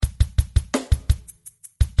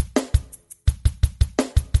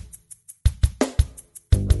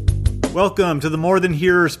Welcome to the More Than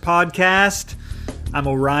Hearers podcast. I'm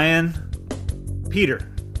Orion.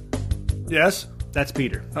 Peter. Yes? That's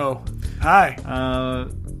Peter. Oh, hi.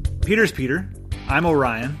 Peter's Peter. I'm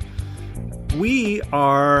Orion. We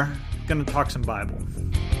are going to talk some Bible.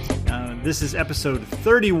 This is episode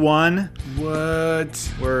 31.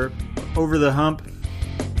 What? We're over the hump.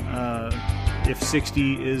 If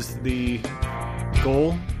 60 is the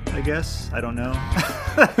goal, I guess. I don't know.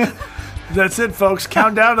 That's it, folks.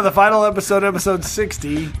 Count down to the final episode, episode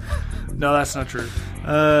 60. No, that's not true.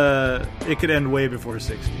 It could end way before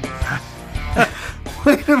 60.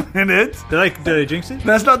 Wait a minute. Did I jinx it?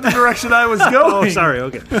 That's not the direction I was going. Oh, sorry.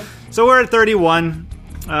 Okay. So we're at 31,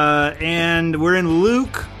 and we're in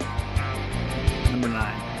Luke, number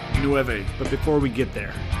 9. Nueve. But before we get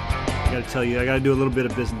there, I got to tell you, I got to do a little bit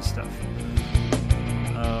of business stuff.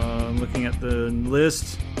 I'm looking at the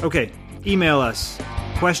list. Okay. Email us.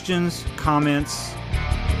 Questions, comments,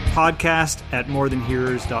 podcast at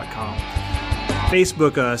morethanhearers.com.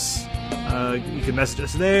 Facebook us. You can message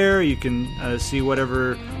us there. You can see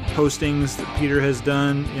whatever postings that Peter has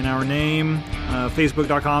done in our name.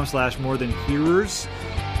 Facebook.com/morethanhearers.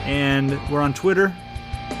 And we're on Twitter.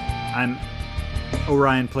 I'm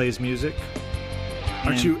Orion Plays Music.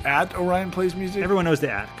 Aren't you at Orion Plays Music? Everyone knows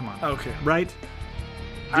the at. Come on. Okay. Right?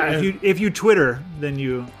 If you Twitter, then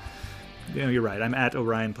you're right. I'm at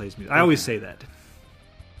Orion Plays Music. I always say that.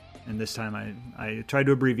 And this time I tried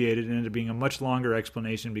to abbreviate it. It ended up being a much longer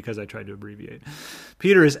explanation because I tried to abbreviate.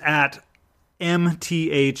 Peter is at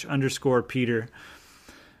MTH_Peter.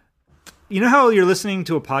 You know how you're listening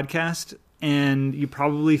to a podcast and you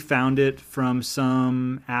probably found it from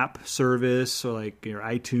some app service, so like your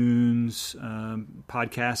iTunes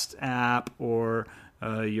podcast app or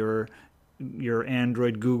your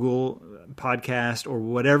Android Google podcast or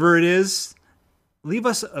whatever it is? Leave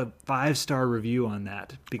us a 5-star review on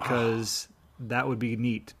that because that would be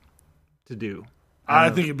neat to do.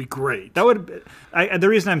 I think it'd be great. That would. The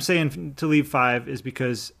reason I'm saying to leave 5 is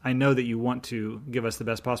because I know that you want to give us the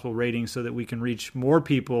best possible rating so that we can reach more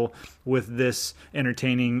people with this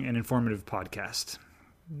entertaining and informative podcast.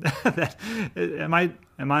 Am I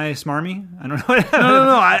smarmy? I don't know.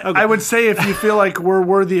 No. Okay. I would say if you feel like we're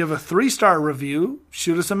worthy of a 3-star review,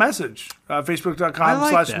 shoot us a message.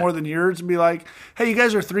 Facebook.com/morethanhearers and be like, hey, you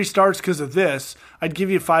guys are 3 stars because of this. I'd give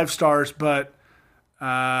you 5 stars, but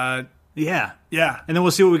yeah. And then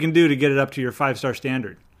we'll see what we can do to get it up to your 5-star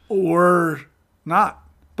standard. Or not.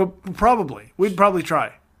 But probably. We'd probably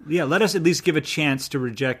try. Yeah, let us at least give a chance to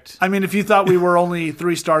reject. I mean, if you thought we were only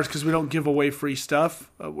 3 stars because we don't give away free stuff,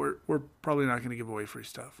 we're probably not going to give away free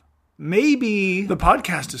stuff. Maybe the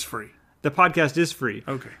podcast is free. The podcast is free.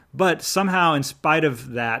 Okay. But somehow, in spite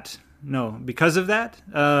of that, because of that,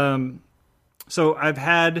 so I've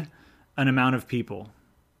had an amount of people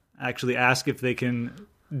actually ask if they can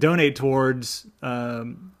donate towards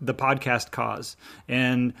the podcast cause.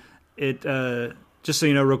 And it... just so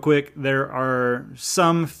you know, real quick, there are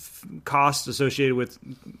some costs associated with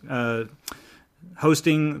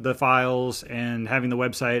hosting the files and having the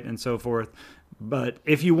website and so forth. But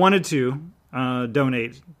if you wanted to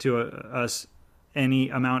donate to us any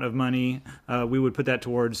amount of money, we would put that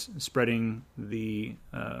towards spreading the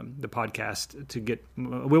podcast to get.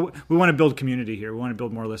 We want to build community here. We want to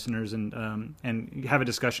build more listeners and have a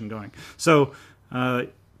discussion going. So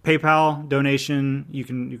PayPal donation, you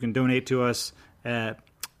can donate to us.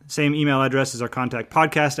 Same email address as our contact,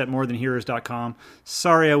 podcast at morethanhearers.com.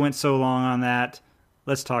 Sorry I went so long on that.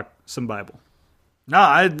 Let's talk some Bible. No,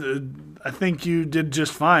 I think you did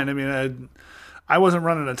just fine. I mean, I wasn't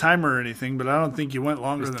running a timer or anything, but I don't think you went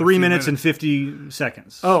longer than 3 minutes and 50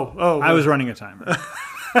 seconds. Oh. I was running a timer.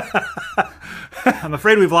 I'm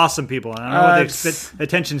afraid we've lost some people. I don't know what the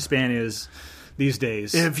attention span is these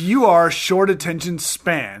days. If you are short attention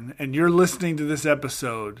span and you're listening to this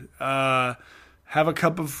episode, have a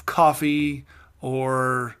cup of coffee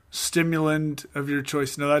or stimulant of your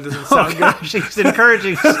choice. No, that doesn't sound good. He's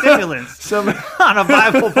encouraging stimulants on a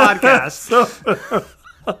Bible podcast.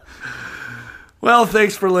 Well,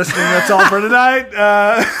 thanks for listening. That's all for tonight.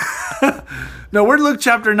 No, we're in Luke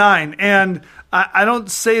chapter 9, and I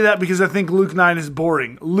don't say that because I think Luke 9 is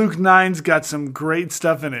boring. Luke 9's got some great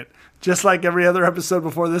stuff in it. Just like every other episode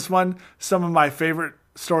before this one, some of my favorite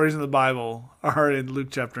stories in the Bible are in Luke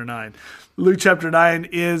chapter 9. Luke chapter 9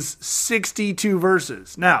 is 62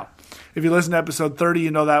 verses. Now, if you listen to episode 30, you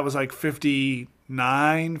know that was like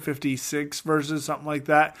 59, 56 verses, something like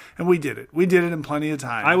that. And we did it. We did it in plenty of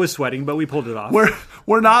time. I was sweating, but we pulled it off.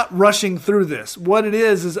 We're not rushing through this. What it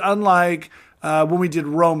is unlike when we did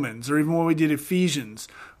Romans or even when we did Ephesians,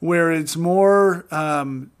 where it's more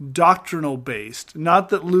doctrinal based. Not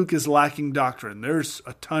that Luke is lacking doctrine. There's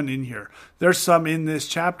a ton in here. There's some in this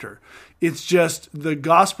chapter. It's just the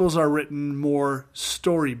Gospels are written more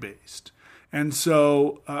story based. And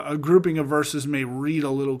so a grouping of verses may read a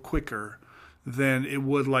little quicker than it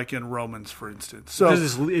would like in Romans, for instance. So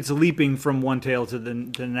because it's leaping from one tale to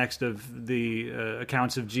the next of the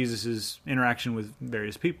accounts of Jesus' interaction with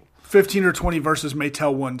various people. 15 or 20 verses may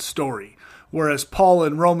tell one story, whereas Paul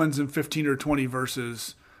in Romans in 15 or 20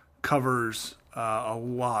 verses covers a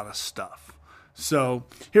lot of stuff. So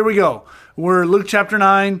here we go. We're Luke chapter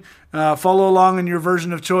 9. Follow along in your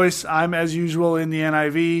version of choice. I'm, as usual, in the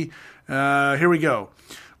NIV. Here we go.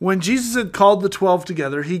 When Jesus had called the 12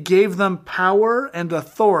 together, he gave them power and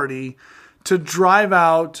authority to drive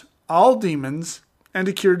out all demons and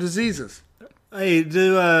to cure diseases. Hey,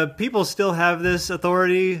 do people still have this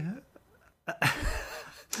authority? Do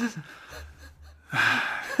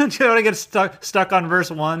you want to get stuck on verse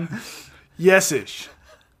 1? Yes-ish.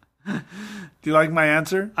 Do you like my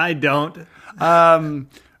answer? I don't.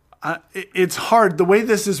 It's hard. The way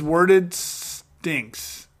this is worded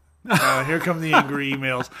stinks. Here come the angry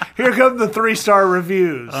emails. Here come the 3-star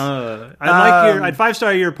reviews. I'd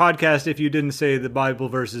 5-star your podcast if you didn't say the Bible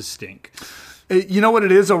verses stink. You know what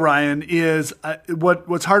it is, Orion, is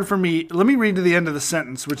what's hard for me. Let me read to the end of the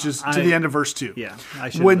sentence, which is to the end of verse 2. Yeah,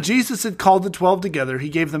 When Jesus had called the 12 together, he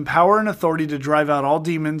gave them power and authority to drive out all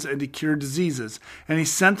demons and to cure diseases. And he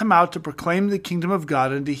sent them out to proclaim the kingdom of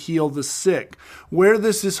God and to heal the sick. Where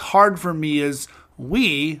this is hard for me is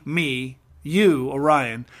you,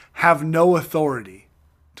 Orion, have no authority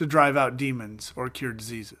to drive out demons or cure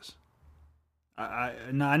diseases.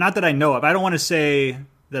 No, not that I know of. I don't want to say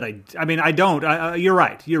that I mean, I don't. You're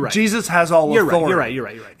right. You're right. Jesus has all authority. You're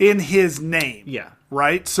right. In his name. Yeah.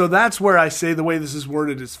 Right? So that's where I say the way this is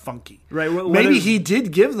worded is funky. Right. Maybe he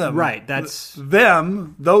did give them. Right. That's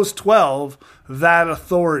those 12, that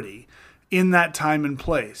authority in that time and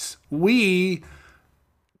place. We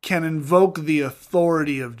can invoke the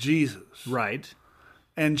authority of Jesus. Right.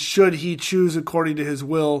 And should he choose according to his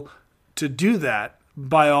will to do that,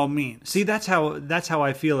 by all means. See, that's how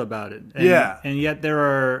I feel about it. And, yeah. And yet there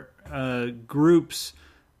are groups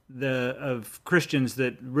of Christians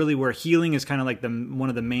that really where healing is kind of like one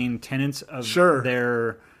of the main tenets of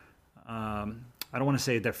their I don't want to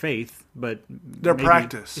say their faith, but their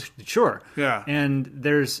practice. Sure. Yeah. And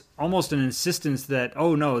there's almost an insistence that,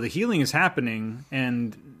 oh no, the healing is happening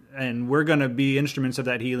and we're going to be instruments of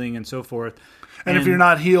that healing and so forth. And if you're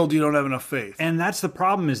not healed, you don't have enough faith. And that's the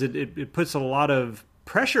problem is it puts a lot of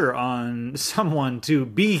pressure on someone to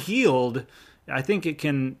be healed. I think it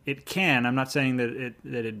can, I'm not saying that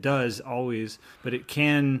it does always, but it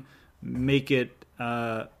can make it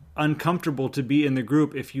uncomfortable to be in the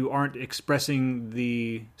group if you aren't expressing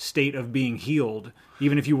the state of being healed,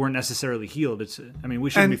 even if you weren't necessarily healed. We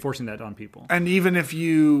shouldn't be forcing that on people. And even if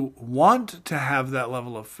you want to have that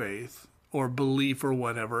level of faith or belief or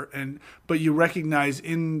whatever, but you recognize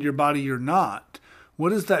in your body you're not, what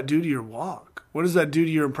does that do to your walk? What does that do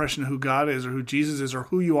to your impression of who God is or who Jesus is or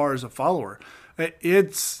who you are as a follower? I'll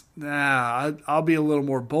be a little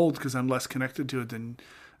more bold because I'm less connected to it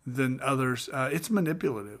than others. It's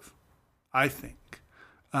manipulative, I think.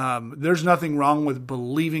 There's nothing wrong with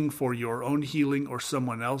believing for your own healing or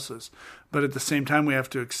someone else's. But at the same time, we have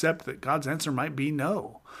to accept that God's answer might be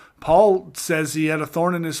no. Paul says he had a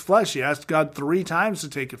thorn in his flesh. He asked God 3 times to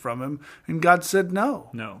take it from him, and God said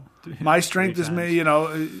no. No. My strength is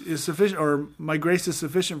sufficient, or my grace is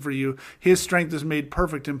sufficient for you. His strength is made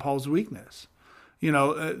perfect in Paul's weakness.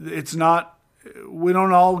 It's not, we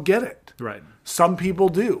don't all get it. Right. Some people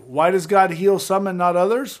do. Why does God heal some and not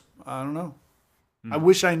others? I don't know. I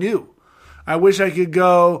wish I knew. I wish I could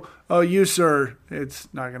go, oh, you, sir,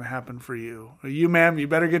 it's not going to happen for you. Or, you, ma'am, you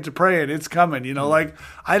better get to praying. It's coming.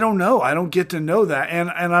 I don't know. I don't get to know that. And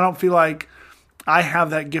I don't feel like I have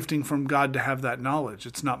that gifting from God to have that knowledge.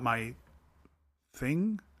 It's not my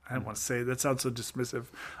thing. I don't want to say that sounds so dismissive.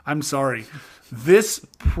 I'm sorry. This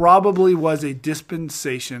probably was a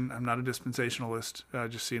dispensation. I'm not a dispensationalist,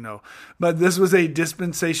 just so you know. But this was a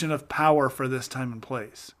dispensation of power for this time and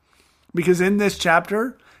place. Because in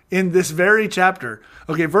this very chapter,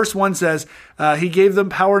 okay, verse 1 says, he gave them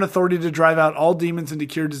power and authority to drive out all demons and to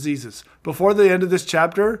cure diseases. Before the end of this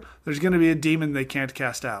chapter, there's going to be a demon they can't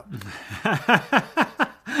cast out.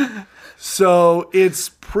 So it's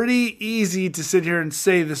pretty easy to sit here and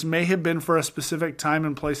say this may have been for a specific time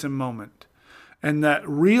and place and moment. And that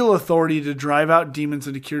real authority to drive out demons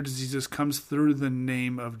and to cure diseases comes through the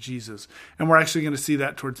name of Jesus. And we're actually going to see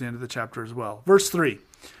that towards the end of the chapter as well. Verse 3.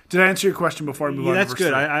 Did I answer your question before I move on? That's to verse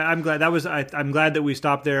good. 3? I'm glad I'm glad that we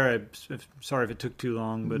stopped there. I'm sorry if it took too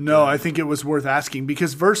long, but No, I think it was worth asking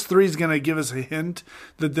because verse 3 is going to give us a hint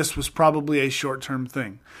that this was probably a short-term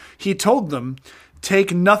thing. He told them,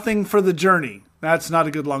 take nothing for the journey. That's not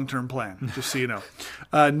a good long-term plan, just so you know.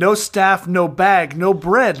 No staff, no bag, no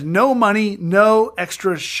bread, no money, no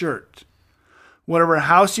extra shirt. Whatever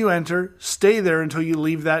house you enter, stay there until you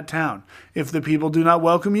leave that town. If the people do not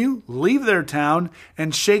welcome you, leave their town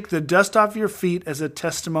and shake the dust off your feet as a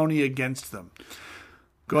testimony against them.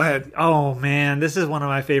 Go ahead. Oh man, this is one of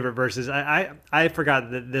my favorite verses. I forgot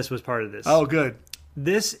that this was part of this. Oh, good.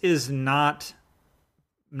 This is not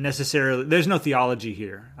necessarily, there's no theology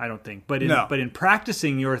here, I don't think. But in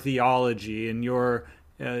practicing your theology and your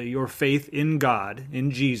faith in God,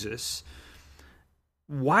 in Jesus,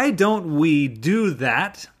 why don't we do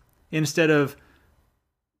that instead of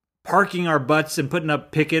parking our butts and putting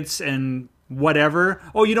up pickets and whatever?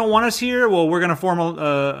 Oh, you don't want us here? Well, we're going to form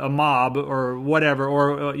a mob or whatever.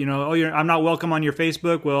 Or, I'm not welcome on your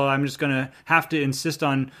Facebook. Well, I'm just going to have to insist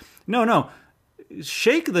on... No.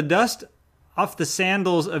 Shake the dust off the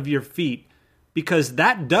sandals of your feet, because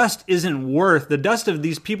that dust isn't worth... The dust of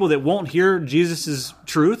these people that won't hear Jesus'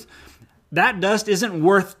 truth, that dust isn't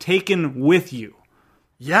worth taking with you.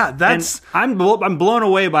 Yeah, that's... And I'm blown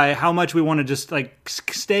away by how much we want to just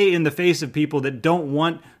stay in the face of people that don't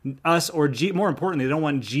want us, or more importantly, they don't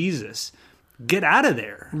want Jesus. Get out of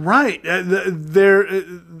there. Right.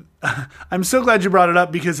 I'm so glad you brought it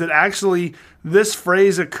up, because it actually, this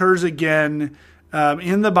phrase occurs again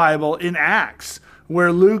in the Bible in Acts,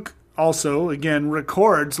 where Luke also, again,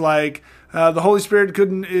 records the Holy Spirit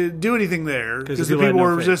couldn't do anything there because the people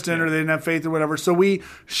were resistant or they didn't have faith or whatever. So we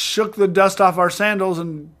shook the dust off our sandals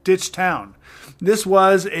and ditched town. This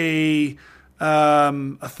was a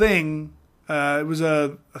thing. It was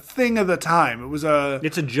a thing of the time.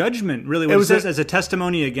 It's a judgment, really. What it says as a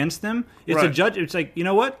testimony against them. It's a judge. It's like, you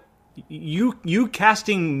know what? You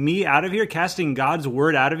casting me out of here, casting God's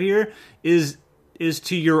word out of here is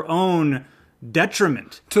to your own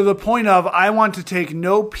detriment. To the point of, I want to take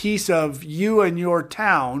no piece of you and your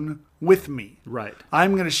town with me. Right.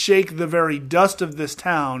 I'm going to shake the very dust of this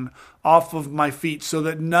town off of my feet so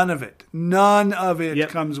that none of it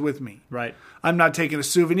comes with me. Right. I'm not taking a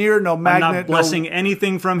souvenir, no magnet. I'm not blessing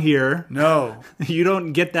anything from here. No. You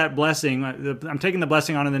don't get that blessing. I'm taking the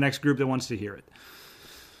blessing on to the next group that wants to hear it.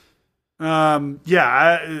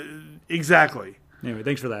 Exactly. Anyway,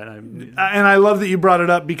 thanks for that. And I love that you brought it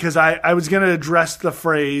up, because I was going to address the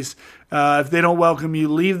phrase, if they don't welcome you,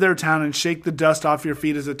 leave their town and shake the dust off your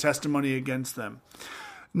feet as a testimony against them.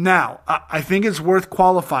 Now, I think it's worth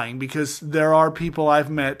qualifying, because there are people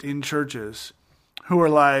I've met in churches who are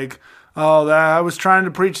like, oh, I was trying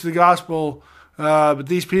to preach the gospel, but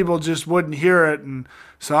these people just wouldn't hear it, and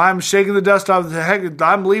so I'm shaking the dust off the heck.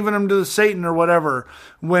 I'm leaving them to Satan or whatever,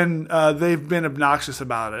 when they've been obnoxious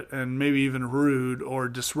about it and maybe even rude or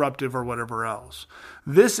disruptive or whatever else.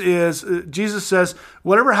 This is, Jesus says,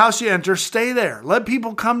 whatever house you enter, stay there. Let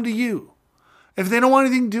people come to you. If they don't want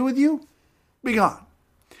anything to do with you, be gone.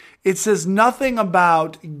 It says nothing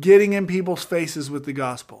about getting in people's faces with the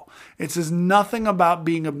gospel. It says nothing about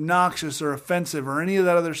being obnoxious or offensive or any of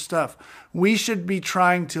that other stuff. We should be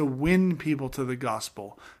trying to win people to the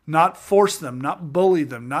gospel, not force them, not bully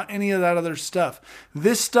them, not any of that other stuff.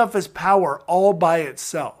 This stuff is power all by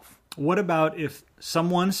itself. What about if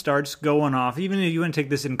someone starts going off, even if you want to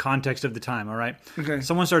take this in context of the time, all right? Okay.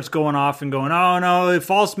 Someone starts going off and going, oh no,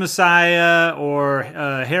 false Messiah or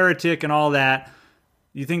heretic and all that.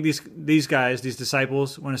 You think these guys, these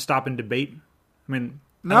disciples, want to stop and debate? I mean,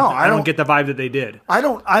 no, I don't get the vibe that they did. I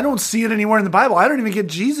don't see it anywhere in the Bible. I don't even get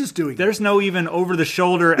Jesus doing it. There's no even over the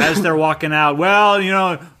shoulder as they're walking out.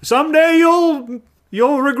 Well, someday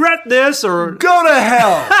you'll regret this, or go to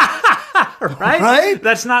hell. Right?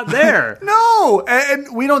 That's not there. No,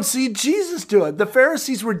 and we don't see Jesus do it. The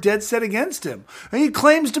Pharisees were dead set against him. And he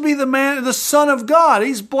claims to be the Son of God.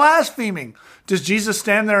 He's blaspheming. Does Jesus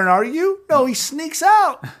stand there and argue? No, he sneaks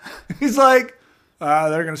out. He's like,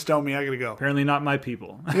 they're going to stone me. I got to go. Apparently not my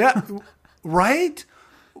people. Yeah, right?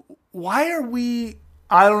 Why are we...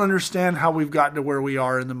 I don't understand how we've gotten to where we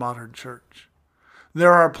are in the modern church.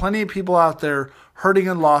 There are plenty of people out there hurting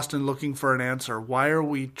and lost and looking for an answer. Why are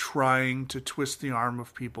we trying to twist the arm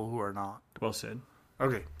of people who are not? Well said.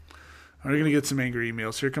 Okay. We're going to get some angry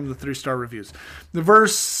emails. Here come the 3-star reviews. The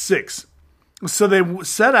verse 6. So they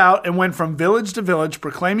set out and went from village to village,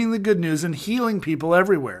 proclaiming the good news and healing people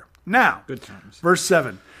everywhere. Now, good times. Verse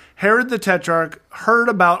 7. Herod the Tetrarch heard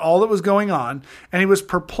about all that was going on, and he was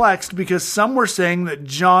perplexed because some were saying that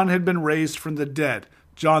John had been raised from the dead.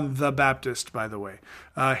 John the Baptist, by the way.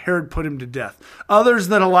 Herod put him to death. Others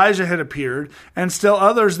that Elijah had appeared, and still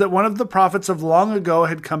others that one of the prophets of long ago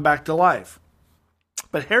had come back to life.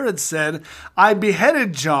 But Herod said, I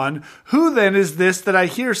beheaded John. Who then is this that I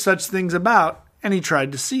hear such things about? And he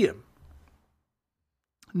tried to see him.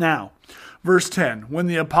 Now, verse 10, when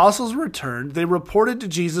the apostles returned, they reported to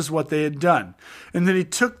Jesus what they had done. And then he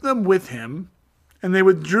took them with him, and they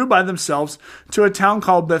withdrew by themselves to a town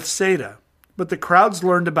called Bethsaida. But the crowds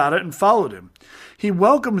learned about it and followed him. He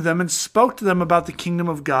welcomed them and spoke to them about the kingdom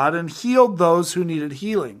of God and healed those who needed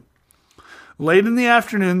healing. Late in the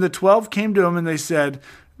afternoon, the 12 came to him and they said,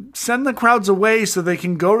 send the crowds away so they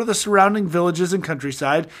can go to the surrounding villages and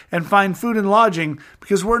countryside and find food and lodging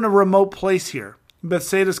because we're in a remote place here.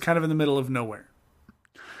 Bethsaida's kind of in the middle of nowhere.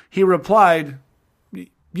 He replied,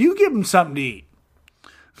 you give them something to eat.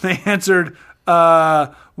 They answered,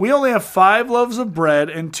 we only have 5 loaves of bread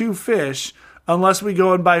and 2 fish unless we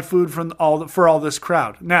go and buy food for all this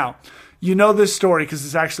crowd. Now, you know this story because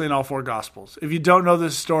it's actually in all 4 Gospels. If you don't know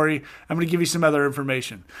this story, I'm going to give you some other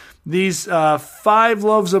information. These 5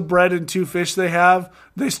 loaves of bread and 2 fish they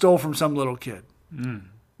stole from some little kid.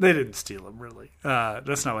 They didn't steal them, really.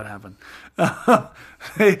 That's not what happened.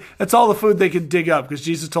 That's all the food they could dig up because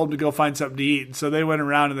Jesus told them to go find something to eat. And so they went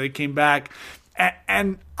around and they came back.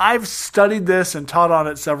 And I've studied this and taught on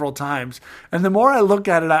it several times. And the more I look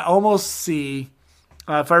at it, I almost see,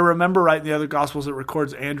 if I remember right in the other Gospels, it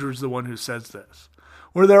records Andrew's the one who says this,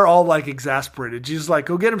 where they're all like exasperated. Jesus is like,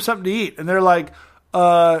 go get him something to eat. And they're like,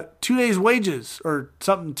 2 days' wages or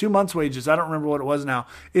something, 2 months' wages, I don't remember what it was now,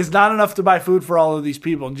 is not enough to buy food for all of these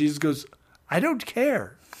people. And Jesus goes, I don't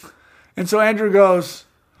care. And so Andrew goes,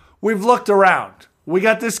 we've looked around. We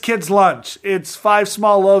got this kid's lunch. It's 5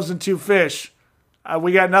 small loaves and 2 fish.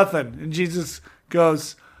 We got nothing. And Jesus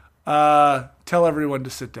goes, tell everyone to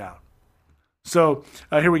sit down. So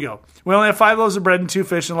here we go. We only have 5 loaves of bread and 2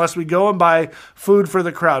 fish unless we go and buy food for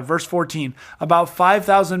the crowd. Verse 14, about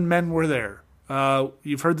 5,000 men were there.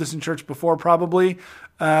 You've heard this in church before probably,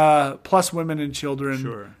 plus women and children,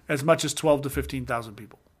 Sure. As much as 12 to 15,000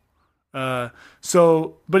 people. But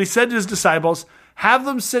he said to his disciples, have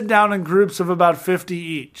them sit down in groups of about 50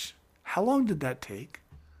 each. How long did that take?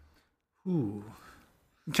 Ooh.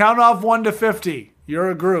 Count off 1 to 50.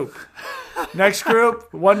 You're a group. Next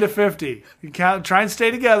group, 1 to 50. You count. Try and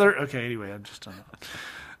stay together. Okay, anyway, I'm just done.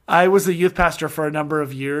 I was a youth pastor for a number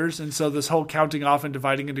of years, and so this whole counting off and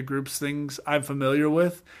dividing into groups things I'm familiar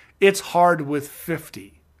with. It's hard with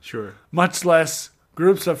 50. Sure. Much less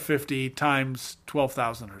groups of 50 times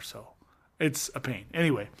 12,000 or so. It's a pain.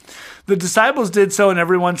 Anyway, the disciples did so, and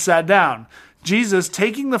everyone sat down. Jesus,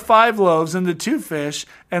 taking the 5 loaves and the 2 fish,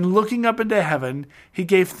 and looking up into heaven, he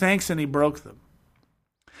gave thanks and he broke them.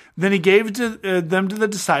 Then he gave them to the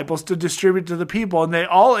disciples to distribute to the people, and they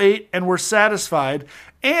all ate and were satisfied.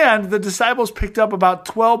 And the disciples picked up about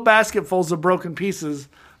 12 basketfuls of broken pieces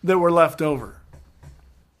that were left over.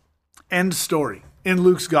 End story in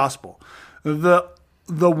Luke's gospel. There's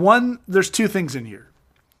 2 things in here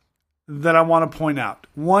that I want to point out.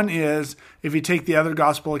 One is, if you take the other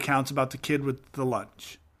gospel accounts about the kid with the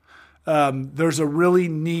lunch, there's a really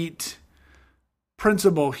neat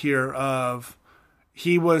principle here of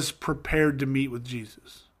he was prepared to meet with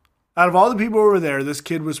Jesus. Out of all the people who were there, this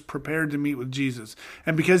kid was prepared to meet with Jesus.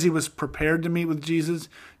 And because he was prepared to meet with Jesus,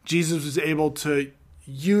 Jesus was able to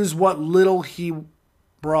use what little he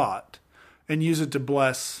brought and use it to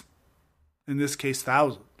bless, in this case,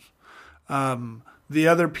 thousands. The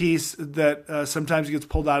other piece that sometimes gets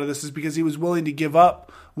pulled out of this is because he was willing to give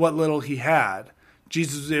up what little he had.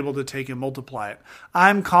 Jesus was able to take and multiply it.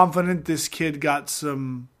 I'm confident this kid got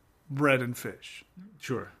some bread and fish.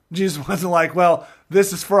 Sure. Jesus wasn't like, well,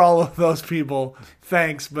 this is for all of those people.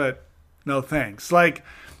 Thanks, but no thanks. I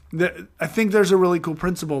think there's a really cool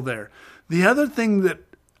principle there. The other thing that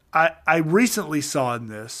I recently saw in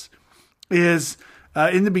this is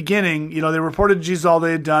in the beginning, they reported to Jesus all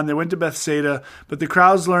they had done. They went to Bethsaida, but the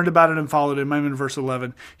crowds learned about it and followed him. I'm in verse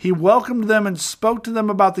 11. He welcomed them and spoke to them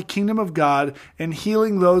about the kingdom of God and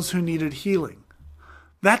healing those who needed healing.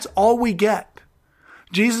 That's all we get.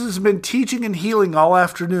 Jesus has been teaching and healing all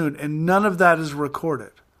afternoon, and none of that is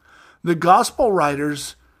recorded. The gospel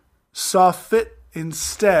writers saw fit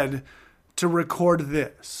instead to record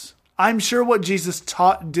this. I'm sure what Jesus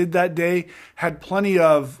did that day had plenty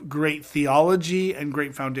of great theology and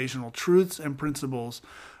great foundational truths and principles.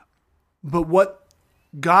 But what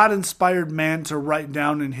God inspired man to write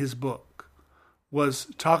down in his book was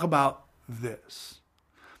talk about this.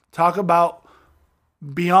 Talk about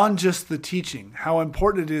beyond just the teaching, how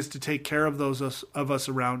important it is to take care of those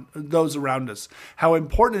around us, how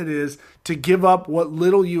important it is to give up what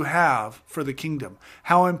little you have for the kingdom,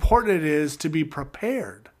 how important it is to be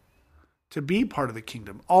prepared to be part of the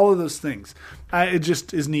kingdom. All of those things. It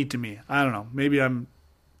just is neat to me. I don't know. Maybe I'm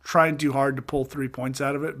trying too hard to pull 3 points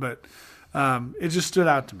out of it, but it just stood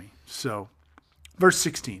out to me. So, verse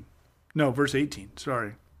 18.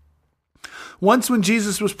 Sorry. Once when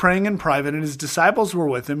Jesus was praying in private and his disciples were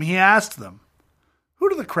with him, he asked them, "Who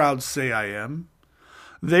do the crowds say I am?"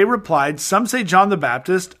 They replied, "Some say John the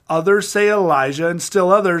Baptist, others say Elijah, and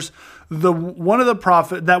still others, one of the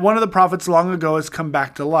prophets long ago has come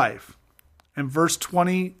back to life." And verse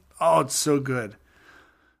 20, oh, it's so good.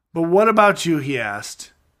 "But what about you?" he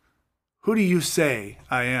asked. "Who do you say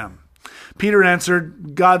I am?" Peter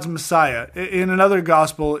answered, "God's Messiah." In another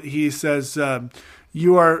gospel, he says,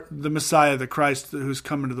 "You are the Messiah, the Christ who's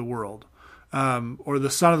come into the world," or the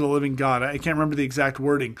Son of the living God. I can't remember the exact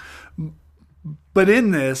wording. But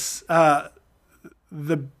in this, I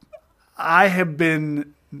have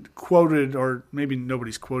been quoted, or maybe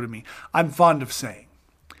nobody's quoted me, I'm fond of saying,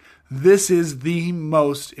 this is the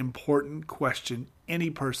most important question any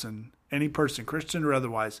person, Christian or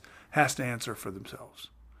otherwise, has to answer for themselves.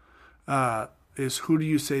 Is who do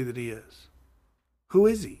you say that he is? Who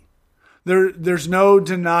is he? There's no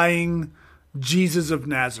denying Jesus of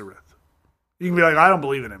Nazareth. You can be like, I don't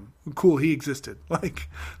believe in him. Cool, he existed. Like,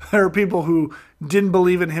 there are people who didn't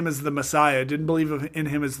believe in him as the Messiah, didn't believe in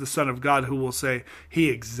him as the Son of God, who will say he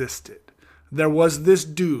existed. There was this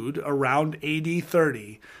dude around AD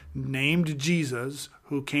 30 named Jesus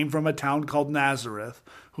who came from a town called Nazareth,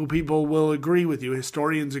 who people will agree with you,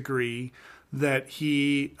 historians agree, that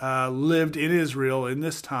he lived in Israel in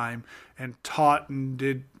this time and taught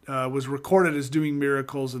and was recorded as doing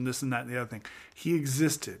miracles and this and that and the other thing. He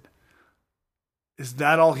existed. Is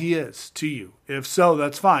that all he is to you? If so,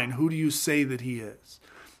 that's fine. Who do you say that he is?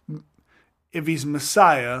 If he's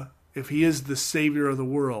Messiah, if he is the Savior of the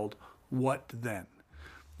world, what then?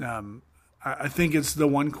 I think it's the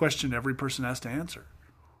one question every person has to answer,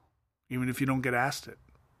 even if you don't get asked it.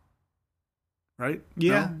 Right?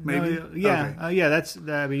 Yeah, no? Maybe. No, yeah, Okay. yeah. That's.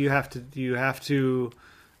 I mean, you have to,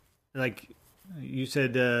 like you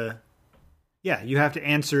said. Yeah, you have to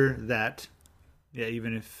answer that. Yeah,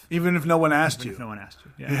 even if no one asked you. If no one asked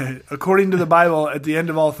you. Yeah. According to the Bible, at the end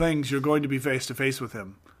of all things, you're going to be face to face with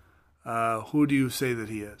him. Who do you say that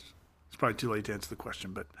he is? It's probably too late to answer the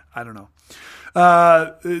question, but I don't know.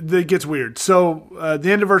 It gets weird. So at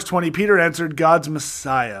the end of verse 20, Peter answered, God's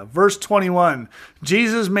Messiah. Verse 21,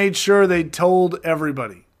 Jesus made sure they told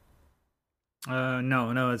everybody.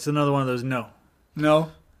 No, it's another one of those no.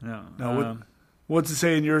 No? No. What's it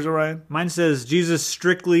say in yours, Orion? Mine says, Jesus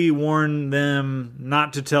strictly warned them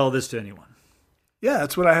not to tell this to anyone. Yeah,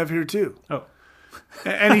 that's what I have here too. Oh.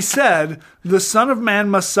 And he said, the Son of Man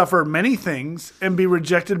must suffer many things and be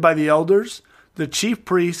rejected by the elders, the chief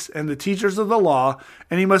priests, and the teachers of the law,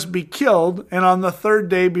 and he must be killed and on the third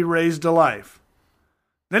day be raised to life.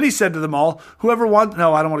 Then he said to them all, whoever wants...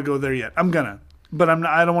 No, I don't want to go there yet. I'm going to, but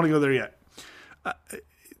I don't want to go there yet.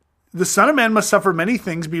 The Son of Man must suffer many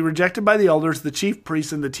things, be rejected by the elders, the chief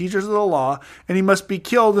priests, and the teachers of the law, and he must be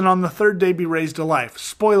killed and on the third day be raised to life.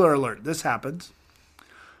 Spoiler alert, this happens.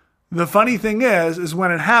 The funny thing is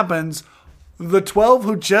when it happens, the 12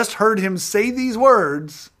 who just heard him say these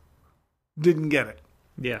words didn't get it.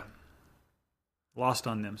 Yeah. Lost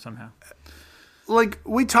on them somehow. Like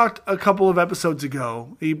we talked a couple of episodes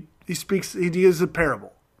ago, he gives a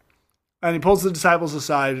parable. And he pulls the disciples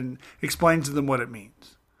aside and explains to them what it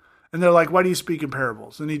means. And they're like, why do you speak in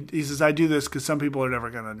parables? And he says, I do this because some people are never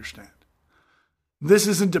going to understand. This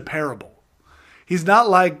isn't a parable. He's not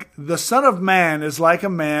like, the Son of Man is like a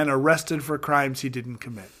man arrested for crimes he didn't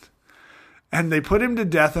commit. And they put him to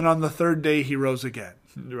death, and on the third day he rose again.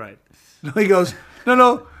 Right. He goes,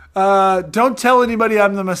 no, don't tell anybody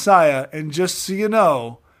I'm the Messiah. And just so you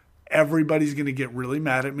know, everybody's going to get really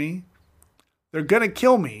mad at me. They're going to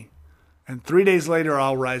kill me. And 3 days later,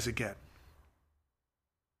 I'll rise again.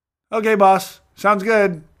 Okay, boss. Sounds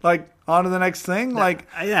good. Like, on to the next thing?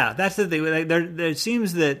 Yeah, that's the thing. It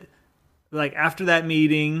seems that, like, after that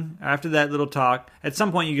meeting, after that little talk, at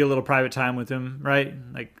some point you get a little private time with him, right?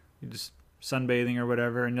 Like, you're just sunbathing or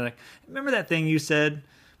whatever, and you're like, remember that thing you said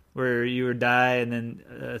where you would die and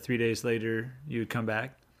then 3 days later you would come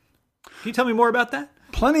back? Can you tell me more about that?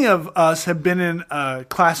 Plenty of us have been in a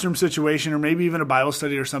classroom situation or maybe even a Bible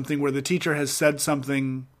study or something where the teacher has said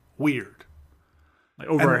something weird. Like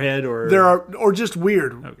over our head or just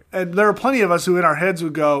weird. Okay. And there are plenty of us who in our heads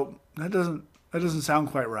would go, that doesn't sound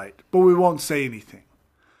quite right. But we won't say anything.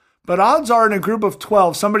 But odds are in a group of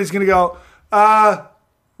 12, somebody's going to go,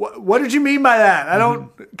 what did you mean by that? I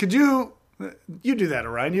don't, could you do that,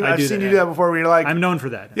 Orion? I've seen you do that before where you're like, I'm known for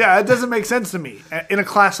that. Yeah, it doesn't make sense to me. In a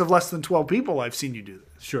class of less than 12 people, I've seen you do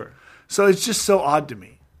this. Sure. So it's just so odd to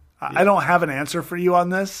me. I don't have an answer for you on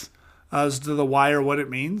this as to the why or what it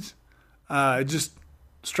means. It just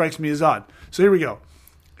strikes me as odd. So here we go.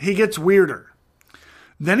 He gets weirder.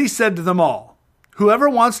 Then he said to them all, whoever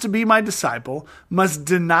wants to be my disciple must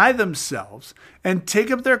deny themselves and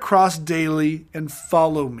take up their cross daily and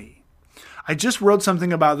follow me. I just wrote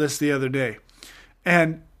something about this the other day.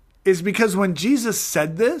 And it's because when Jesus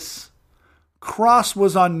said this, cross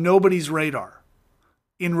was on nobody's radar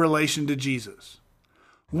in relation to Jesus.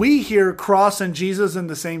 We hear cross and Jesus in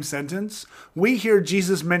the same sentence. We hear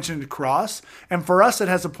Jesus mentioned cross, and for us it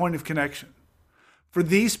has a point of connection. For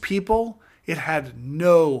these people, it had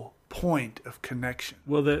no point of connection.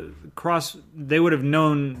 Well, the cross, they would have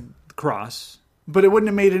known cross. But it wouldn't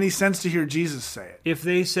have made any sense to hear Jesus say it. If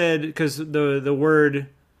they said, because the word,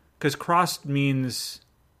 because cross means,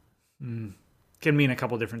 can mean a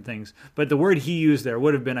couple different things. But the word he used there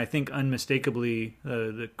would have been, I think, unmistakably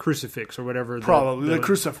the crucifix or whatever. Probably the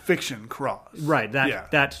crucifixion cross. Right,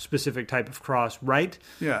 that specific type of cross, right?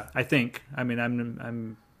 Yeah. I think. I mean,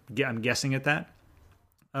 I'm guessing at that.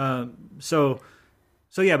 So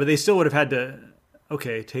yeah, but they still would have had to,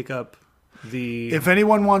 take up the... If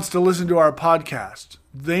anyone wants to listen to our podcast,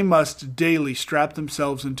 they must daily strap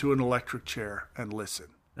themselves into an electric chair and listen.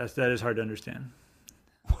 That is hard to understand.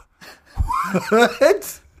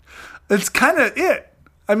 It's kind of it.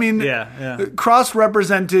 I mean, cross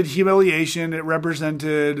represented humiliation. It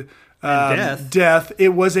represented death. It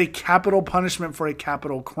was a capital punishment for a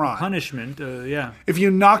capital crime. Punishment, yeah. If you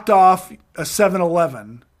knocked off a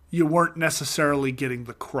 7-Eleven, you weren't necessarily getting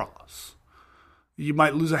the cross. You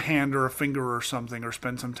might lose a hand or a finger or something or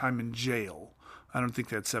spend some time in jail. I don't think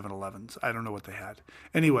they had 7-Elevens. I don't know what they had.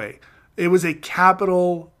 Anyway, it was a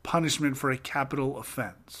capital punishment for a capital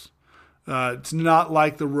offense. It's not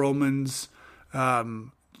like the Romans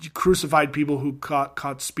crucified people who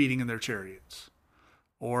caught speeding in their chariots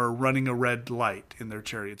or running a red light in their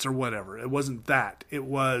chariots or whatever. It wasn't that. It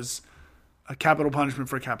was a capital punishment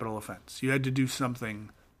for a capital offense. You had to do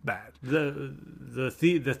something bad. The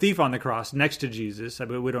thief on the cross next to Jesus, I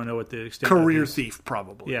mean, we don't know what the extent career of his, thief,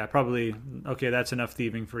 probably. Yeah, probably. Okay, that's enough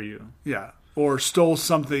thieving for you. Yeah, or stole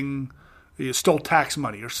something, stole tax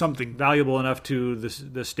money or something valuable enough to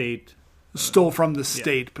the state. Stole from the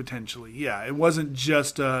state, potentially. Yeah, it wasn't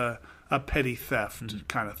just a petty theft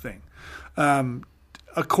kind of thing.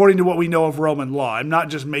 According to what we know of Roman law, I'm not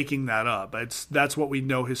just making that up. That's what we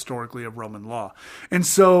know historically of Roman law. And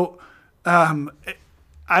so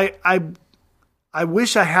I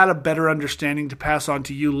wish I had a better understanding to pass on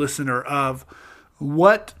to you, listener, of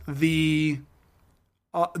what the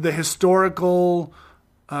historical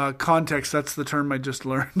context, that's the term I just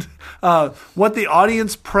learned, what the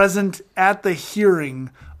audience present at the hearing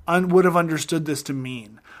would have understood this to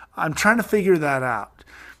mean. I'm trying to figure that out.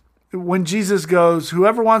 When Jesus goes,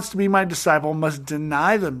 whoever wants to be my disciple must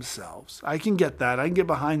deny themselves. I can get that. I can get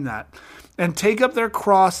behind that. And take up their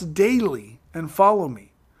cross daily and follow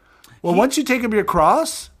me. Well, once you take up your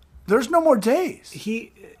cross, there's no more days.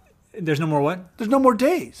 There's no more what? There's no more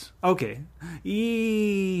days. Okay.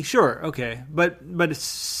 Sure, okay. But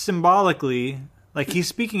symbolically, like he's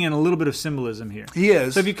speaking in a little bit of symbolism here. He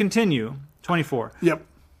is. So if you continue, 24. Yep.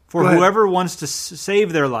 For whoever wants to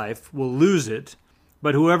save their life will lose it,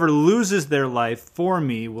 but whoever loses their life for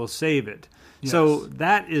me will save it. Yes. So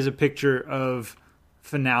that is a picture of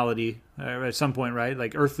finality at some point, right?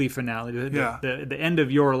 Like earthly finality. The end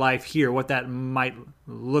of your life here, what that might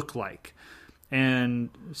look like. And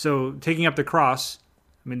so taking up the cross,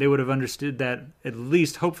 I mean, they would have understood that, at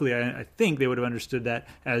least, hopefully, I think they would have understood that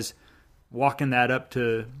as walking that up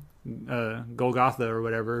to Golgotha or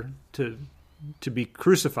whatever to be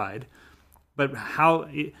crucified. But how,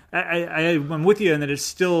 I'm with you in that it's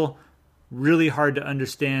still really hard to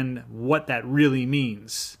understand what that really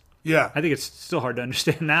means. Yeah. I think it's still hard to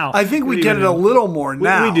understand now. I think we get it a little more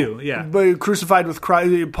now. We do, yeah. But crucified with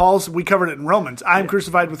Christ, we covered it in Romans. I'm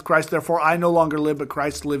crucified with Christ, therefore I no longer live, but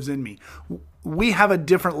Christ lives in me. We have a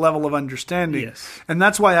different level of understanding. Yes. And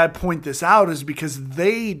that's why I point this out, is because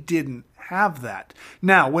they didn't have that.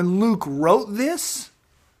 Now, when Luke wrote this,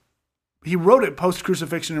 he wrote it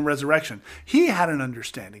post-crucifixion and resurrection. He had an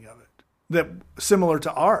understanding of it that similar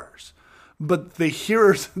to ours. But the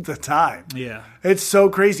hearers at the time, it's so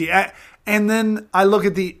crazy. And then I look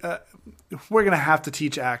at we're going to have to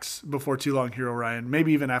teach Acts before too long here, Orion,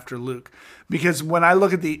 maybe even after Luke. Because when I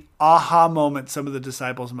look at the aha moment some of the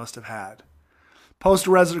disciples must have had, post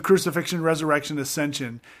crucifixion, resurrection,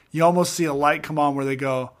 ascension, you almost see a light come on where they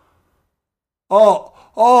go, oh,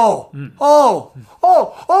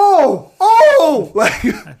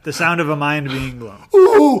 like The sound of a mind being blown.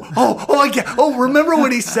 Remember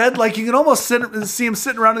when he said, like, you can almost see him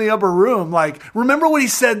sitting around in the upper room, like, remember when he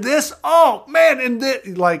said this? Oh man,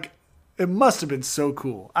 and like, it must have been so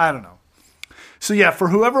cool. I don't know. So yeah, for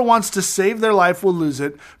whoever wants to save their life will lose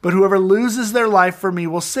it, but whoever loses their life for me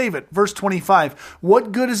will save it. Verse 25,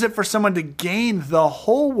 what good is it for someone to gain the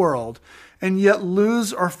whole world and yet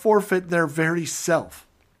lose or forfeit their very self?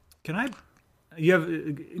 Can I? You have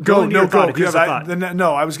go. You have a thought.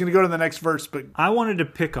 No, I was going to go to the next verse, but I wanted to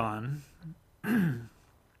pick on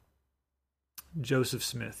Joseph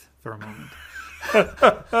Smith for a moment.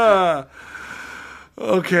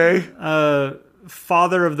 Okay.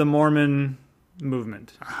 Father of the Mormon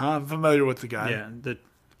movement. I'm familiar with the guy. Yeah, the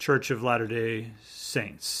Church of Latter-day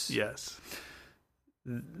Saints. Yes.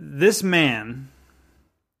 This man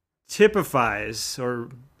typifies or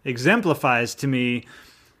exemplifies to me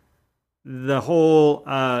the whole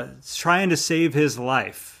trying to save his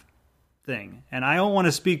life thing. And I don't want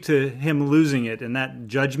to speak to him losing it in that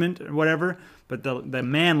judgment or whatever, but the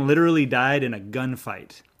man literally died in a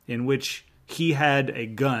gunfight in which he had a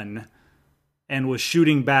gun and was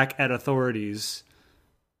shooting back at authorities.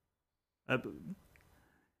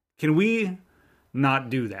 Can we not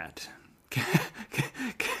do that?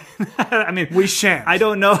 I mean, we shan't. I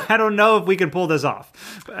don't know if we can pull this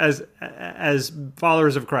off as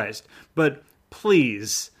followers of Christ. But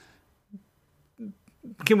please,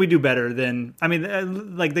 can we do better than? I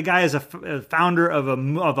mean, like the guy is a founder of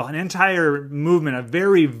an entire movement, a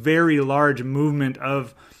very, very large movement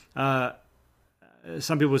of.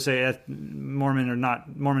 Some people say Mormons are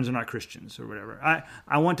not Christians or whatever.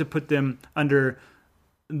 I want to put them under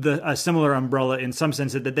a similar umbrella in some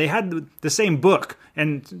sense that they had the same book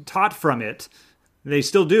and taught from it. They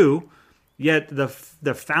still do. Yet the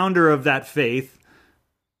founder of that faith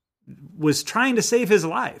was trying to save his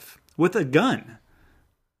life with a gun.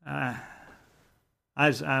 I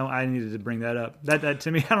needed to bring that up. That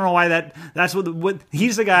to me, I don't know why that's what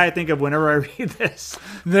he's the guy I think of whenever I read this.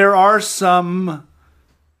 There are some.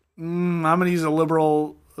 I'm going to use a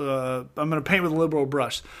liberal. I'm going to paint with a liberal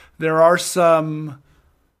brush. There are some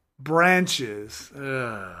branches.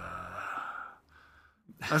 I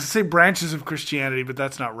was going to say branches of Christianity, but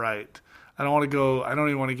that's not right. I don't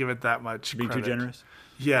even want to give it that much Be credit. too generous?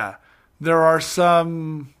 Yeah. There are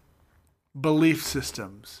some belief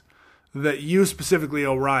systems that you specifically,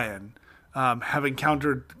 Orion, have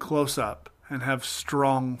encountered close up and have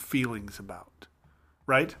strong feelings about.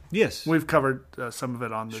 Right? Yes. We've covered some of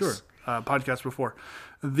it on this podcast before.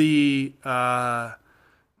 The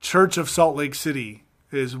Church of Salt Lake City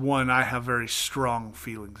is one I have very strong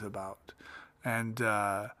feelings about. And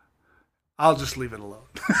I'll just leave it alone.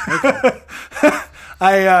 Okay.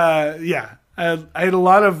 I had a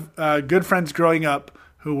lot of good friends growing up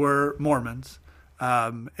who were Mormons.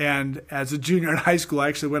 And as a junior in high school, I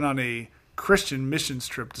actually went on a Christian missions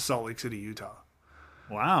trip to Salt Lake City, Utah.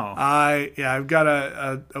 Wow. I've got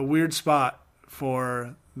a weird spot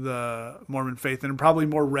for the Mormon faith, and I'm probably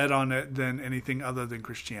more read on it than anything other than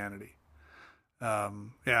Christianity. I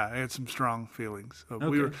had some strong feelings.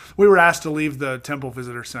 Okay. We were asked to leave the Temple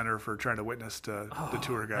Visitor Center for trying to witness to the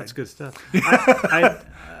tour guide. That's good stuff.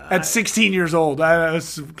 At 16 years old,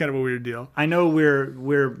 that's kind of a weird deal. I know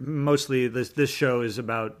we're mostly this show is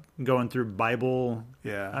about going through Bible.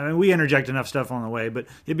 Yeah, I mean we interject enough stuff on the way, but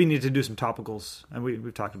it'd be neat to do some topicals, and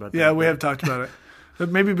we've talked about that. Yeah, we have talked about it, but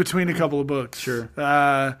maybe between a couple of books. Sure.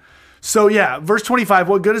 So yeah, verse 25,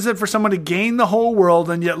 what good is it for someone to gain the whole world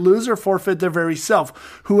and yet lose or forfeit their very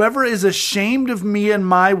self? Whoever is ashamed of me and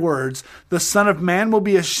my words, the Son of Man will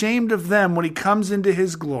be ashamed of them when he comes into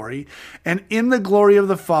his glory and in the glory of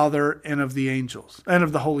the Father and of the angels and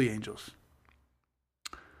of the holy angels.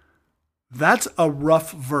 That's a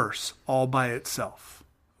rough verse all by itself.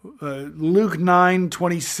 Luke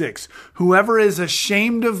 9:26. Whoever is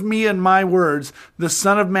ashamed of me and my words, the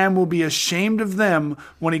Son of Man will be ashamed of them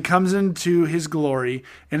when he comes into his glory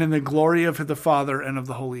and in the glory of the Father and of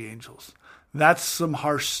the holy angels. That's some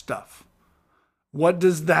harsh stuff. What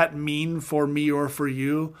does that mean for me or for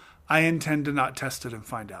you? I intend to not test it and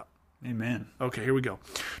find out. Amen. Okay, here we go.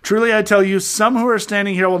 Truly I tell you, some who are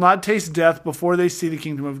standing here will not taste death before they see the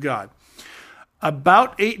kingdom of God.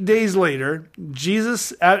 About 8 days later,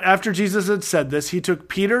 after Jesus had said this, he took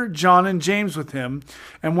Peter, John, and James with him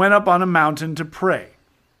and went up on a mountain to pray.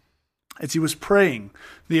 As he was praying,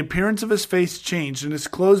 the appearance of his face changed and his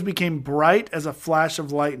clothes became bright as a flash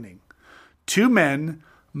of lightning. Two men,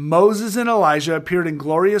 Moses and Elijah appeared in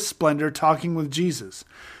glorious splendor talking with Jesus.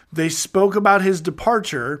 They spoke about his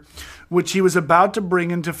departure, which he was about to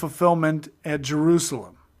bring into fulfillment at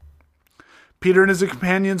Jerusalem. Peter and his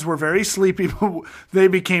companions were very sleepy. When they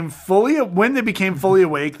became fully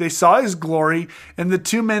awake, they saw his glory and the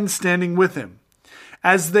two men standing with him.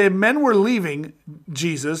 As the men were leaving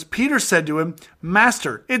Jesus, Peter said to him,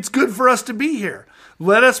 "Master, it's good for us to be here.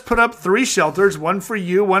 Let us put up 3 shelters, one for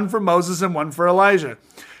you, one for Moses, and one for Elijah."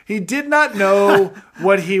 He did not know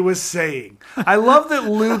what he was saying. I love that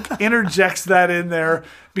Luke interjects that in there,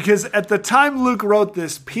 because at the time Luke wrote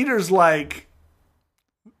this, Peter's like,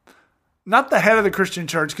 not the head of the Christian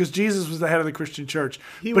church, because Jesus was the head of the Christian church,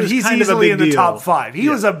 but he's easily in the top 5. He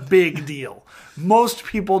was a big deal. Most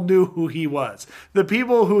people knew who he was. The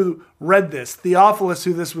people who read this, Theophilus,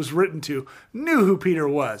 who this was written to, knew who Peter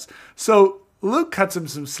was. So Luke cuts him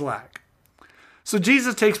some slack. So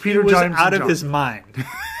Jesus takes Peter, James, and John. Out of his mind.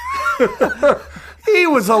 He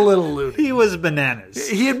was a little loony. He was bananas.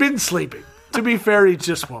 He had been sleeping. To be fair, he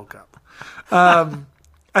just woke up.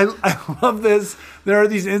 I love this. There are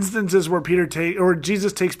these instances where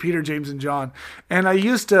Jesus takes Peter, James, and John. And I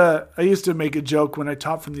used to make a joke when I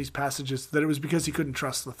taught from these passages that it was because he couldn't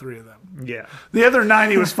trust the 3 of them. Yeah. The other 9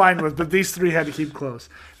 he was fine with, but these 3 had to keep close.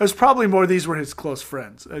 It was probably more these were his close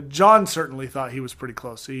friends. John certainly thought he was pretty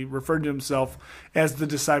close. He referred to himself as the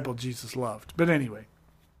disciple Jesus loved. But anyway,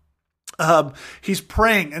 he's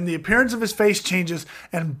praying, and the appearance of his face changes,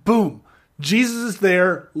 and boom, Jesus is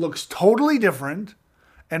there, looks totally different.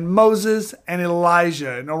 And Moses and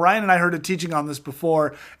Elijah. And Orion and I heard a teaching on this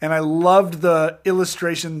before, and I loved the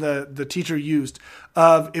illustration the teacher used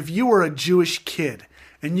of if you were a Jewish kid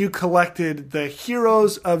and you collected the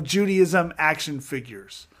heroes of Judaism action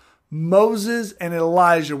figures. Moses and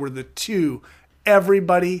Elijah were the 2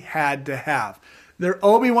 everybody had to have. They're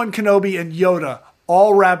Obi-Wan Kenobi and Yoda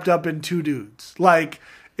all wrapped up in 2 dudes. Like,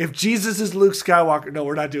 if Jesus is Luke Skywalker, no,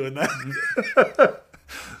 we're not doing that.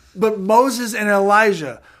 But Moses and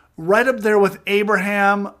Elijah, right up there with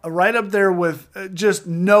Abraham, right up there with just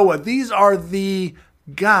Noah. These are the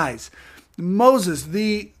guys. Moses,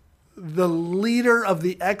 the leader of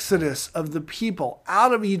the exodus of the people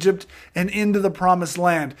out of Egypt and into the promised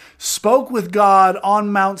land, spoke with God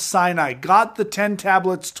on Mount Sinai, got the 10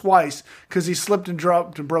 tablets twice because he slipped and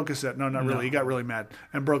dropped and broke a set. No, not really. He got really mad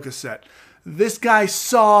and broke a set. This guy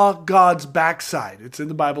saw God's backside. It's in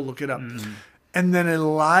the Bible. Look it up. Mm-hmm. And then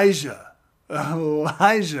Elijah. Hey,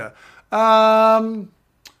 God,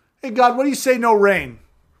 what do you say no rain?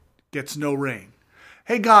 Gets no rain.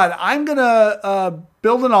 Hey, God, I'm going to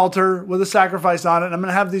build an altar with a sacrifice on it. And I'm going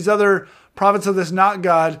to have these other prophets of this not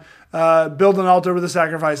God build an altar with a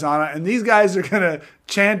sacrifice on it. And these guys are going to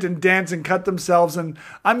chant and dance and cut themselves. And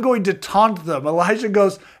I'm going to taunt them. Elijah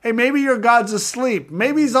goes, hey, maybe your God's asleep.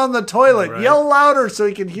 Maybe he's on the toilet. Right. Yell louder so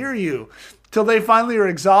he can hear you. Till they finally are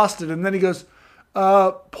exhausted. And then he goes,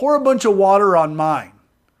 pour a bunch of water on mine,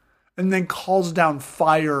 and then calls down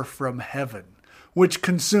fire from heaven, which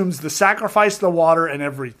consumes the sacrifice, the water, and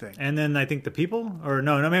everything. And then I think the people, or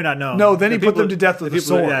no, maybe not. No, then he put them to death with a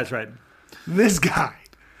sword. Yeah, that's right. This guy,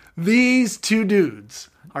 these 2 dudes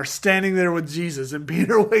are standing there with Jesus, and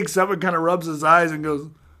Peter wakes up and kind of rubs his eyes and goes,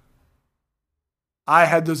 I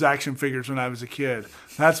had those action figures when I was a kid.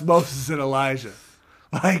 That's Moses and Elijah.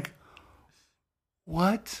 Like,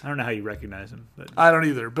 what? I don't know how you recognize them. But I don't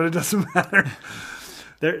either, but it doesn't matter.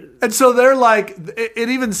 And so they're like, it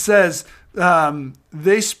even says,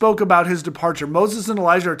 they spoke about his departure. Moses and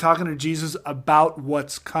Elijah are talking to Jesus about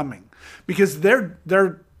what's coming. Because they're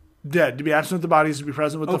dead. To be absent with the body is to be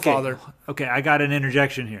present with the Father. Okay, I got an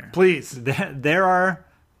interjection here. Please. There are,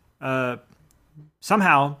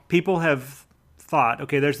 somehow, people have thought,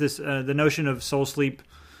 okay, there's this, the notion of soul sleep.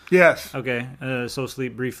 Yes. Okay, soul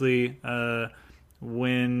sleep briefly.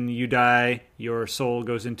 When you die, your soul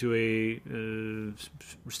goes into a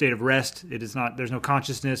state of rest. It is not. There's no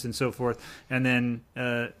consciousness and so forth. And then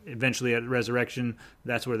eventually at resurrection,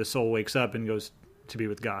 that's where the soul wakes up and goes to be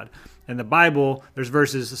with God. In the Bible, there's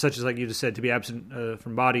verses such as, like you just said, to be absent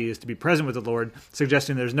from body is to be present with the Lord,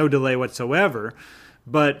 suggesting there's no delay whatsoever.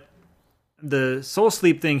 But the soul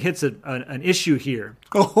sleep thing hits an issue here.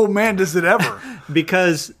 Oh man, does it ever?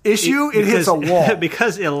 Because it hits a wall.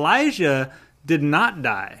 Because Elijah did not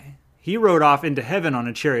die. He rode off into heaven on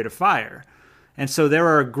a chariot of fire. And so there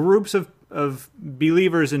are groups of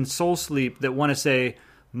believers in soul sleep that want to say,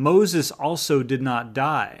 Moses also did not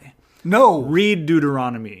die. No. Read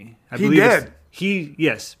Deuteronomy. He did.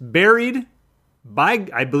 Yes, buried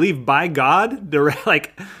I believe by God.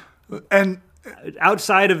 And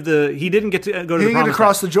outside of he didn't get to go to the promised land. He didn't get to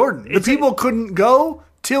cross the Jordan. The people couldn't go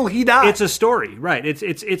till he died. It's a story, right?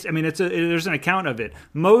 It's. I mean, there's an account of it.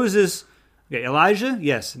 Moses, okay, Elijah,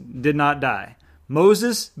 yes, did not die.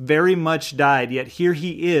 Moses very much died, yet here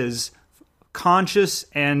he is, conscious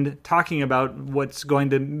and talking about what's going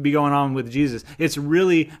to be going on with Jesus. It's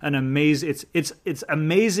really an amazing. It's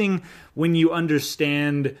amazing when you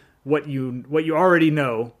understand what you already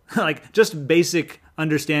know, like just basic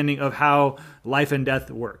understanding of how life and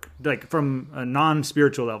death work, like from a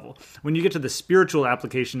non-spiritual level. When you get to the spiritual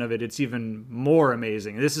application of it, it's even more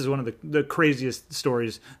amazing. This is one of the craziest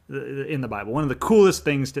stories in the Bible. One of the coolest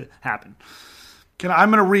things to happen.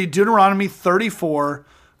 I'm going to read Deuteronomy 34,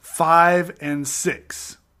 5 and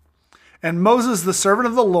 6. And Moses, the servant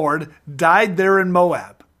of the Lord, died there in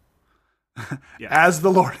Moab, as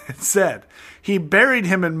the Lord had said. He buried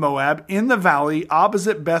him in Moab, in the valley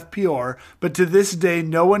opposite Beth Peor, but to this day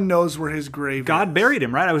no one knows where his grave is. God buried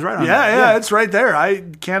him, right? I was right on that. Yeah, it's right there. I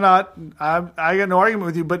got no argument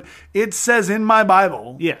with you, but it says in my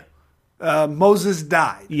Bible, Moses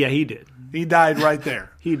died. Yeah, he did. He died right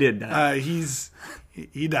there. He did die.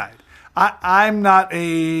 He died. I'm not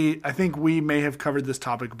I think we may have covered this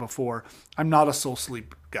topic before. I'm not a soul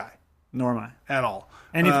sleep guy. Nor am I. At all.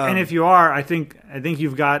 And if you are, I think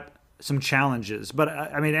you've got some challenges. But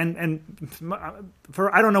I mean,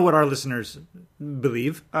 I don't know what our listeners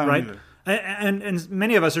believe, right? And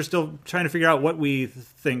many of us are still trying to figure out what we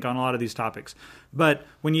think on a lot of these topics. But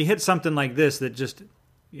when you hit something like this that just,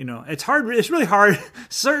 it's hard. It's really hard.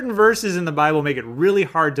 Certain verses in the Bible make it really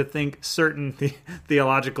hard to think certain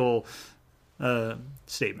theological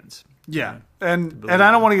statements. Yeah, and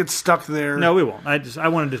I don't want to get stuck there. No, we won't. I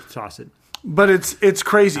wanted to toss it. But it's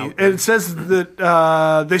crazy. And it says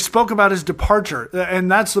that they spoke about his departure, and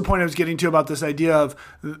that's the point I was getting to about this idea of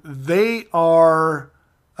they've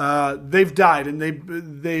died and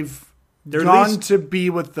they've gone to be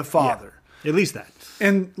with the Father. Yeah, at least that.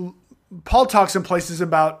 And Paul talks in places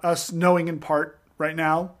about us knowing in part right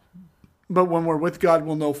now, but when we're with God,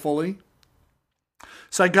 we'll know fully.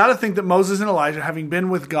 So I got to think that Moses and Elijah, having been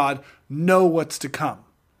with God, know what's to come.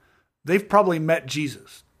 They've probably met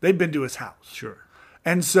Jesus. They've been to his house. Sure.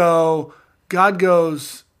 And so God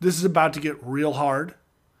goes, this is about to get real hard.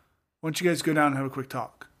 Why don't you guys go down and have a quick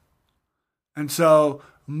talk? And so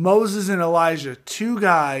Moses and Elijah, two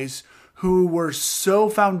guys who were so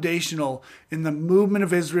foundational in the movement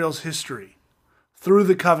of Israel's history through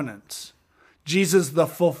the covenants. Jesus, the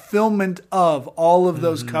fulfillment of all of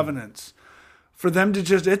those covenants. For them to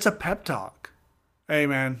it's a pep talk. Hey,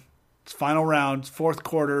 man, it's final round, fourth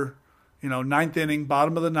quarter, ninth inning,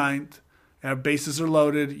 bottom of the ninth. Bases are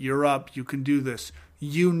loaded. You're up. You can do this.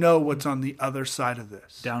 You know what's on the other side of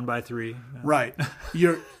this. Down by 3. Right.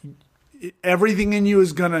 Everything in you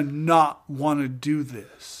is going to not want to do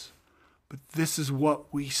this. But this is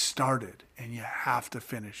what we started, and you have to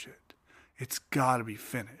finish it. It's got to be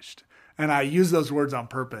finished. And I use those words on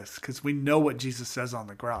purpose because we know what Jesus says on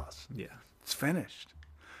the cross. Yeah. It's finished.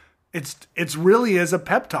 It's really is a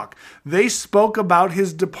pep talk. They spoke about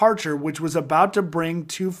his departure, which was about to bring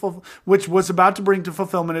to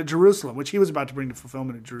fulfillment at Jerusalem, which he was about to bring to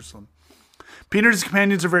fulfillment at Jerusalem. Peter and his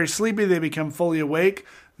companions are very sleepy. They become fully awake.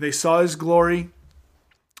 They saw his glory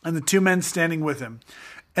and the two men standing with him.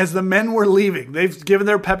 As the men were leaving, they've given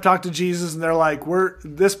their pep talk to Jesus, and they're like,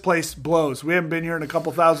 this place blows. We haven't been here in a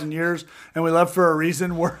couple thousand years, and we left for a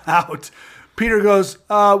reason. We're out. Peter goes,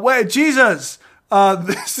 wait, Jesus,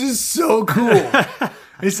 this is so cool.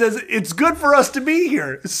 He says, it's good for us to be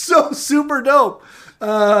here. It's so super dope.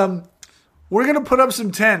 We're going to put up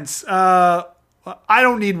some tents. I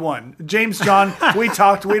don't need one. James, John, we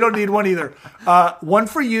talked. We don't need one either. One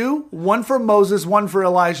for you, one for Moses, one for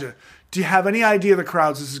Elijah. Do you have any idea the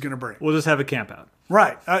crowds this is going to bring? We'll just have a camp out.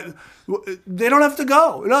 Right. They don't have to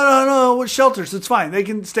go. No. With shelters, it's fine. They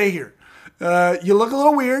can stay here. You look a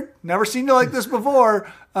little weird. Never seen you like this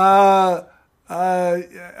before. Yeah,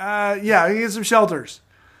 he gets some shelters.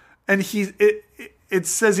 And it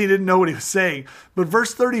says he didn't know what he was saying. But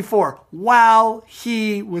verse 34, while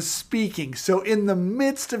he was speaking. So in the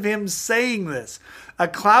midst of him saying this, a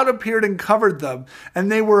cloud appeared and covered them,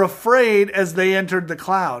 and they were afraid as they entered the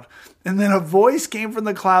cloud. And then a voice came from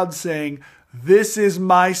the cloud saying, this is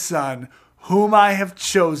my son, whom I have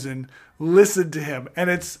chosen. Listen to him. And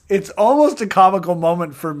it's almost a comical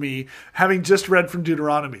moment for me, having just read from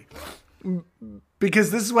Deuteronomy. Because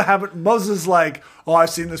this is what happened. Moses is like, oh, I've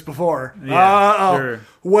seen this before. Yeah, sure.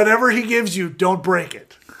 Whatever he gives you, don't break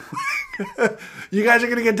it. You guys are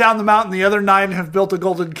going to get down the mountain. The other 9 have built a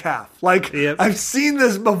golden calf. Yep. I've seen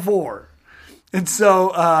this before. And so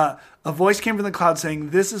a voice came from the cloud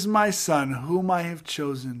saying, this is my son, whom I have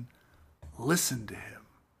chosen. Listen to him.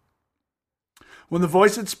 When the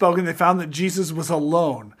voice had spoken, they found that Jesus was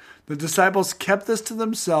alone. The disciples kept this to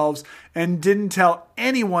themselves and didn't tell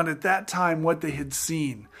anyone at that time what they had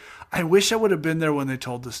seen. I wish I would have been there when they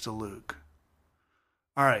told this to Luke.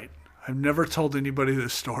 All right. I've never told anybody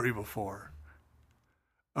this story before.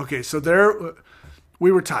 Okay, so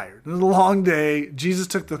we were tired. It was a long day. Jesus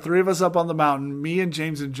took the three of us up on the mountain. Me and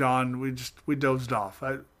James and John, we dozed off.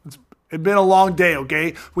 It'd been a long day,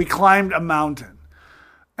 okay? We climbed a mountain.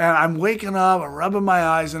 And I'm waking up, I'm rubbing my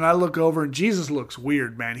eyes, and I look over, and Jesus looks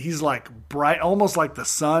weird, man. He's like bright, almost like the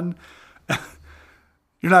sun.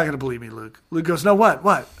 You're not going to believe me, Luke. Luke goes, no,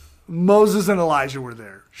 what? Moses and Elijah were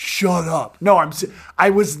there. Shut up. No, I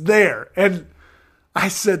was there. And I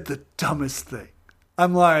said the dumbest thing.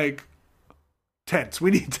 I'm like, tents. We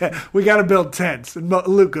need tents. We got to build tents. And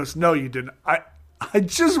Luke goes, no, you didn't. I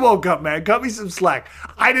just woke up, man. Cut me some slack.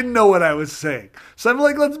 I didn't know what I was saying. So I'm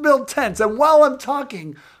like, let's build tents. And while I'm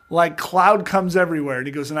talking, like cloud comes everywhere. And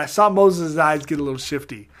he goes, and I saw Moses' eyes get a little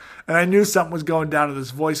shifty. And I knew something was going down. And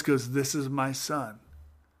this voice goes, this is my son.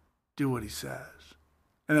 Do what he says.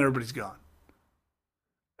 And then everybody's gone.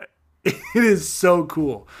 It is so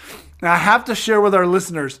cool. Now I have to share with our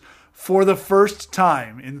listeners, for the first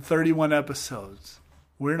time in 31 episodes,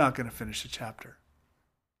 we're not going to finish a chapter.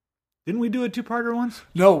 Didn't we do a two-parter once?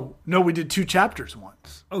 No, we did 2 chapters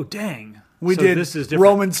once. Oh, dang. We did this is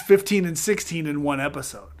Romans 15 and 16 in one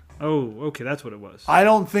episode. Oh, okay, that's what it was. I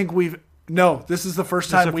don't think this is the first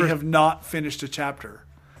time we have not finished a chapter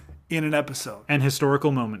in an episode. An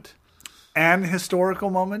historical moment.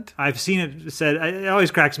 I've seen it said, it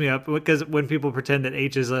always cracks me up because when people pretend that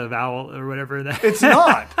H is a vowel or whatever. It's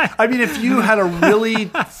not. I mean, if you had a really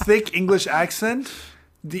thick English accent,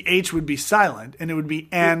 the H would be silent and it would be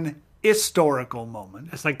an historical moment.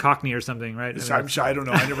 It's like Cockney or something, right? I'm sure. I don't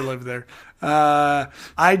know. I never lived there.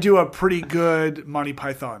 I do a pretty good Monty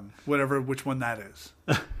Python, which one that is.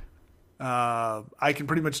 I can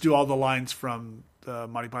pretty much do all the lines from the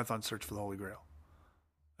Monty Python Search for the Holy Grail.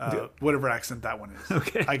 Whatever accent that one is.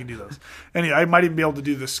 Okay. I can do those. Anyway, I might even be able to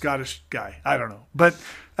do the Scottish guy. I don't know. But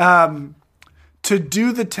to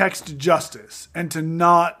do the text justice and to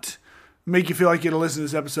not make you feel like you had to listen to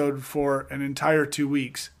this episode for an entire 2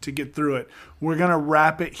 weeks to get through it, we're going to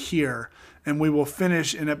wrap it here. And we will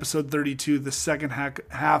finish in episode 32, the second half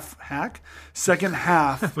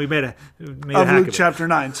we made a of hack Luke of it. chapter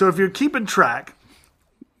 9. So if you're keeping track,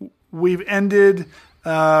 we've ended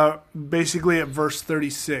basically at verse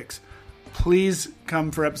 36. Please come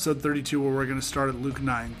for episode 32 where we're going to start at Luke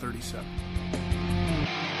 9:37.